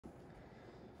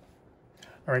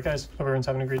All right, guys, hope everyone's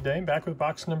having a great day. Back with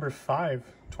box number 5,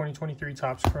 2023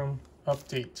 Topps Chrome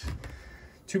update.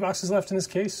 2 boxes left in this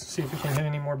case. See if we can hit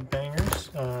any more bangers.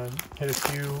 Hit a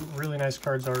few really nice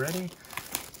cards already.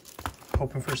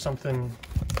 Hoping for something,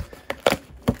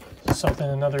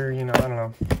 another, I don't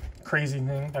know, crazy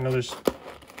thing. I know there's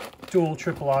dual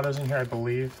triple autos in here, I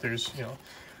believe. There's,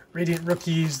 Radiant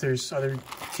Rookies. There's other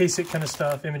case-it kind of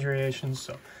stuff, image variations.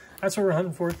 So that's what we're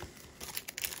hunting for.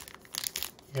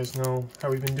 You guys know how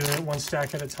we've been doing it, one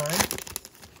stack at a time.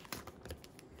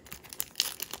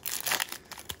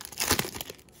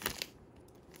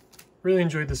 Really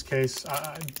enjoyed this case.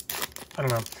 I don't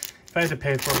know. If I had to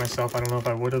pay for it myself, I don't know if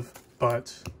I would have,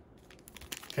 but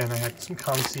again, I had some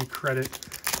ComC credit.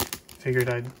 Figured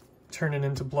I'd turn it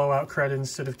into blowout credit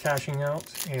instead of cashing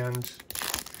out, and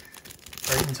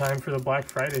right in time for the Black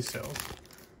Friday sale.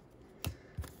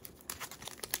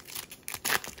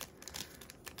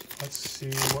 Let's see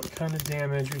what kind of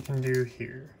damage we can do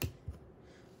here.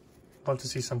 Love to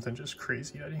see something just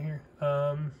crazy out of here.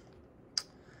 I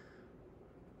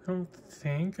don't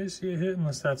think I see a hit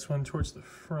unless that's one towards the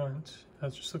front.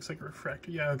 That just looks like a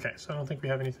refractor. Yeah, okay, so I don't think we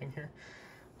have anything here.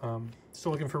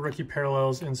 Still looking for rookie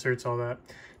parallels, inserts, all that.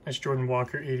 Nice Jordan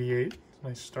Walker, 88.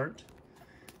 Nice start.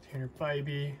 Tanner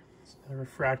Bybee. Another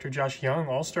refractor. Josh Young,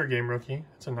 All-Star Game rookie.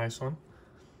 That's a nice one.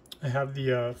 I have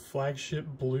the flagship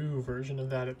blue version of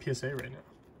that at PSA right now.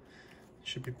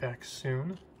 Should be back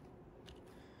soon.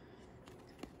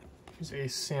 Here's a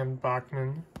Sam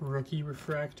Bachman rookie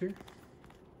refractor.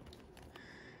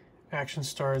 Action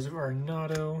Stars of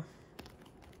Arenado.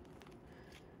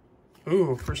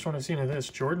 Ooh, first one I've seen of this.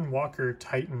 Jordan Walker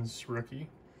Titans rookie.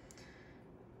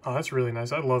 Oh, that's really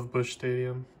nice. I love Busch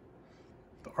Stadium.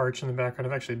 The arch in the background.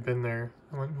 I've actually been there.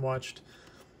 I went and watched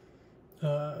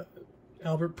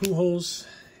Albert Pujols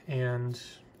and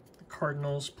the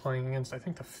Cardinals playing against, I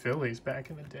think, the Phillies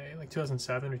back in the day, like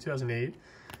 2007 or 2008.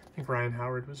 I think Ryan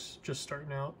Howard was just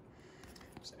starting out.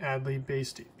 It's Adley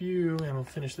base debut, and we'll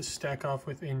finish this stack off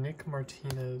with a Nick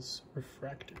Martinez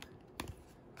refractor.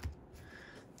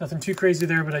 Nothing too crazy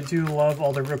there, but I do love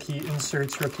all the rookie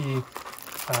inserts, rookie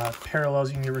parallels.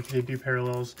 You can get rookie debut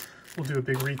parallels. We'll do a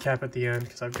big recap at the end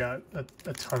because I've got a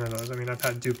ton of those. I mean, I've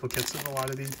had duplicates of a lot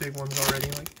of these big ones already,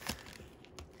 like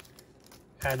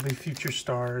Adley Future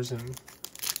Stars and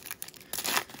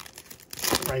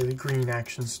Riley Green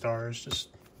Action Stars. Just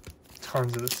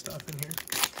tons of this stuff in here.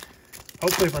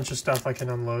 Hopefully a bunch of stuff I can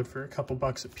unload for a couple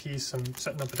bucks a piece. I'm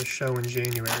setting up at a show in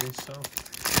January, so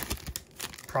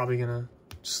probably gonna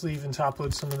sleeve and top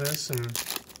load some of this and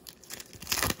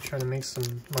try to make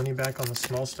some money back on the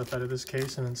small stuff out of this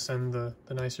case and then send the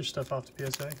nicer stuff off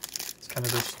to PSA. It's kind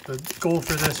of the goal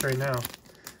for this right now.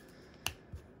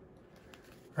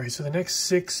 All right, so the next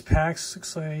 6 packs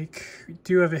looks like we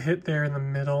do have a hit there in the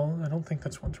middle. I don't think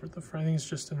that's one toward the front. I think it's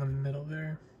just in the middle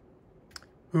there.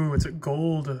 Ooh, it's a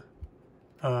gold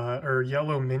or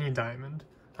yellow mini diamond.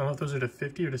 I don't know if those are to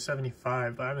 50 or to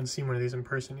 75, but I haven't seen one of these in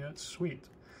person yet. Sweet.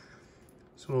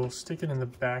 So we'll stick it in the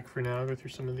back for now. I'll go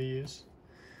through some of these.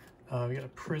 We got a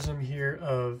prism here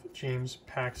of James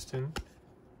Paxton.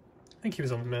 I think he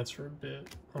was on the Mets for a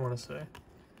bit, I want to say.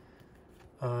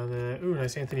 Then, ooh,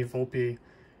 nice Anthony Volpe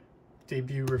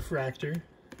debut refractor.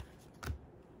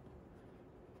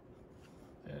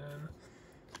 And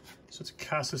so it's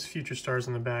Casas Future Stars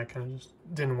in the back. I just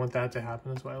didn't want that to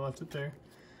happen. That's why I left it there.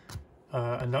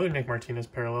 Another Nick Martinez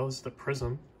parallel. This is the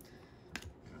prism.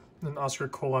 And then Oscar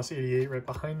Colas 88 right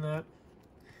behind that.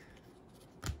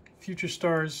 Future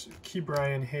Stars,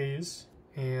 Ke'Bryan Hayes,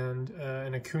 and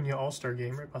an Acuna All-Star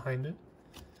Game right behind it.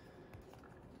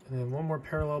 And then one more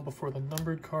parallel before the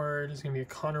numbered card is going to be a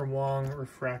Connor Wong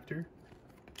refractor.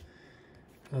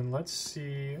 And let's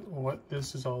see what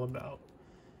this is all about.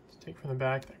 Let's take from the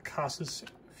back that Casas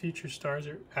Future Stars,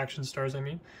 or Action Stars, I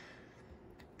mean.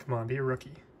 Come on, be a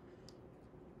rookie.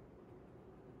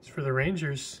 It's for the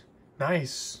Rangers.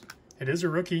 Nice. It is a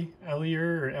rookie, Elie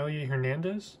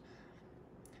Hernandez.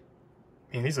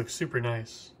 Man, these look super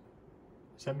nice.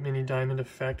 Is that mini diamond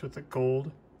effect with the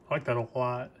gold? I like that a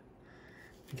lot.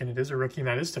 Again, it is a rookie, and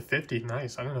that is to 50.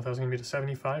 Nice. I don't know if that was going to be to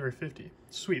 75 or 50.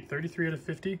 Sweet. 33 out of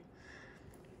 50.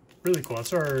 Really cool.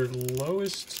 That's our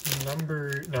lowest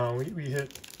number. No, we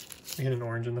hit an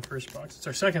orange in the first box. It's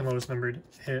our second lowest numbered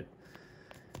hit.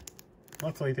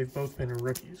 Luckily, they've both been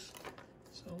rookies.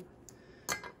 So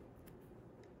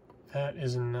that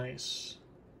is nice.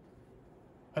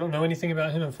 I don't know anything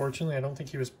about him, unfortunately. I don't think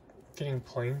he was getting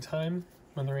playing time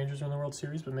when the Rangers were in the World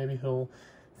Series, but maybe he'll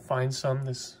find some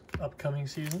this upcoming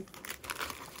season.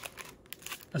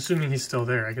 Assuming he's still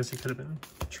there. I guess he could have been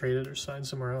traded or signed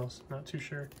somewhere else. Not too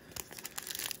sure.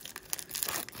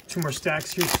 2 more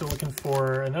stacks here, still looking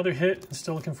for another hit, and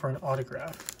still looking for an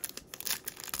autograph.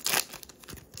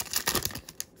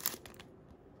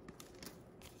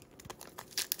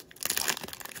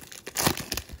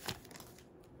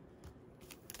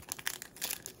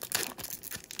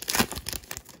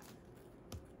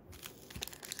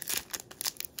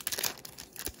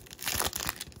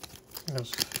 I think that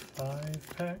was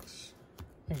 5 packs.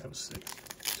 I think that was 6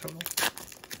 total.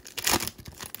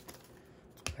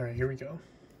 All right, here we go.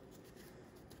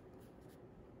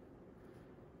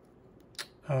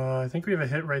 I think we have a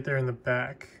hit right there in the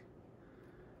back.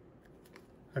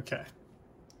 Okay.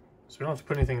 So we don't have to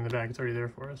put anything in the back. It's already there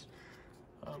for us.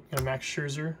 Got Max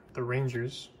Scherzer, the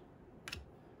Rangers. A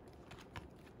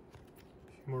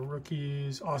few more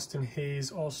rookies. Austin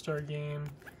Hayes, All-Star Game.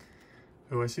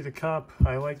 Oh, I see the cup.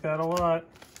 I like that a lot.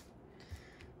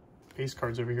 Base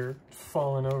cards over here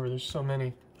falling over. There's so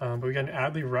many. But we got an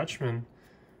Adley Rutschman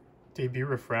debut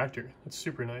refractor. That's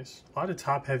super nice. A lot of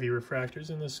top-heavy refractors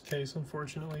in this case,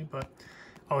 unfortunately, but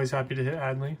always happy to hit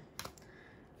Adley.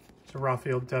 So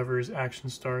Rafael Devers, Action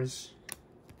Stars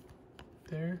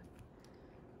there.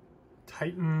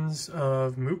 Titans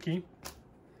of Mookie.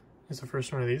 It's the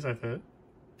first one of these I've hit.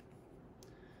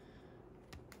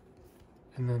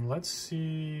 And then let's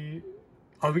see.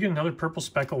 Oh, we get another purple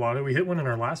speckle auto. We hit one in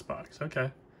our last box.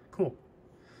 Okay, cool.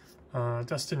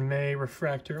 Dustin May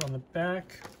refractor on the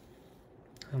back.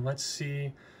 And let's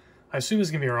see. I assume this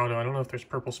is going to be our auto. I don't know if there's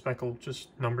purple speckle,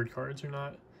 just numbered cards or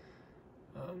not.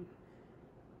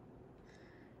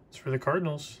 It's for the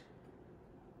Cardinals.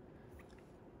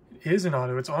 It is an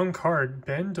auto. It's on card.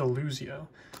 Ben DeLuzio.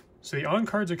 So the on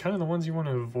cards are kind of the ones you want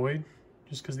to avoid,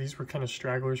 just because these were kind of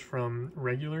stragglers from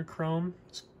regular Chrome.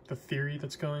 It's the theory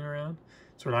that's going around.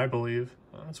 That's what I believe.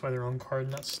 That's why they're on card,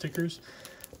 not stickers.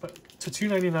 But to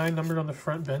 $2.99, numbered on the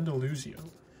front, Ben DeLuzio.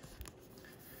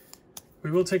 We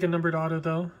will take a numbered auto,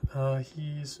 though.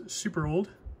 He's super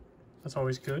old. That's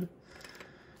always good.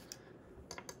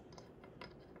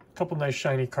 A couple nice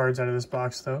shiny cards out of this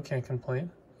box, though. Can't complain.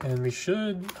 And we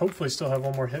should hopefully still have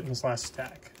one more hit in this last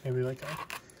stack. Maybe like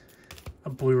a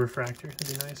blue refractor.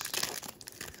 That'd be nice.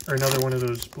 Or another one of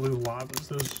those blue lavas.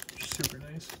 Those are super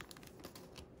nice.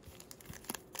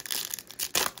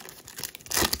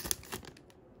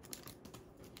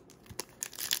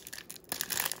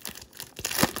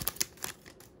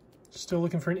 Still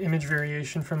looking for an image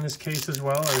variation from this case as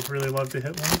well. I would really love to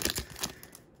hit one.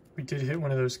 We did hit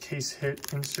one of those case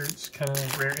hit inserts, kind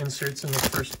of rare inserts in the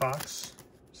first box.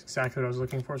 That's exactly what I was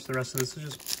looking for, so the rest of this has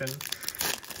just been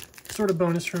sort of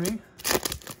bonus for me.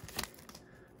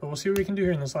 But we'll see what we can do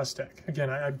here in this last deck. Again,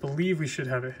 I believe we should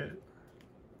have a hit.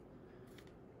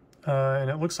 And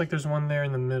it looks like there's one there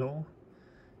in the middle.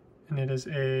 And it is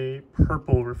a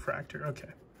purple refractor.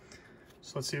 Okay.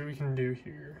 So let's see what we can do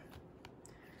here.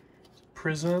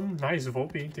 Prism, nice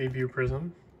Volpe, debut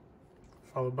Prism.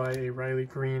 Followed by a Riley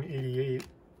Green 88.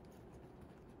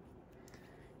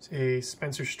 It's a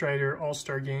Spencer Strider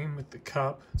All-Star Game with the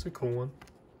cup. It's a cool one.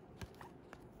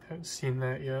 Haven't seen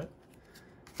that yet.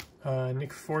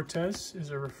 Nick Fortes is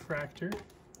a refractor.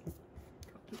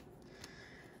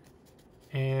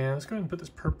 And let's go ahead and put this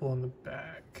purple on the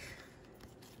back.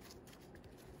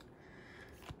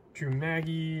 Drew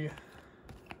Maggi.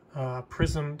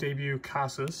 Prism debut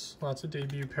Casas. Lots of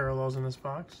debut parallels in this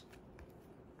box.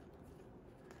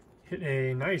 Hit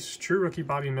a nice true rookie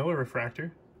Bobby Miller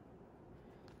refractor.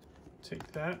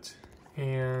 Take that.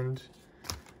 And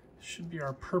should be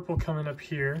our purple coming up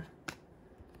here.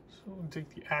 So we'll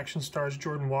take the Action Stars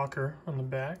Jordan Walker on the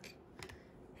back.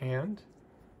 And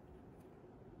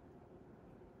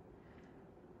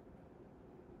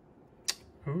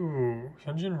ooh,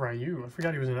 Hyunjin Ryu. I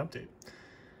forgot he was in update.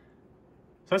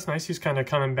 So that's nice. He's kind of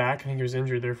coming back. I think he was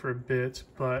injured there for a bit,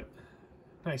 but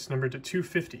nice. Numbered to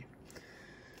 250.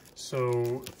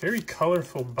 So very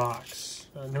colorful box.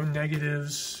 No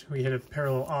negatives. We hit a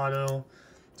parallel auto.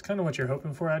 It's kind of what you're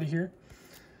hoping for out of here.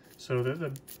 So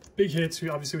the big hits,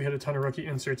 obviously we had a ton of rookie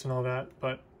inserts and all that,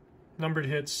 but numbered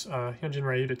hits, Hyunjin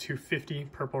Ryu to 250,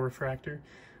 purple refractor.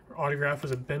 Our autograph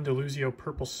was a Ben DeLuzio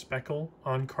purple speckle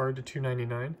on card to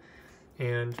 299.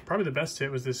 And probably the best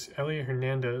hit was this Elliot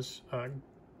Hernandez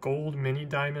gold mini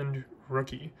diamond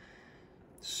rookie.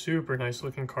 Super nice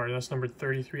looking card. That's numbered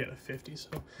 33 out of 50. So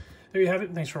there you have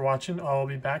it. Thanks for watching. I'll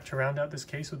be back to round out this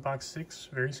case with box 6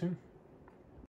 very soon.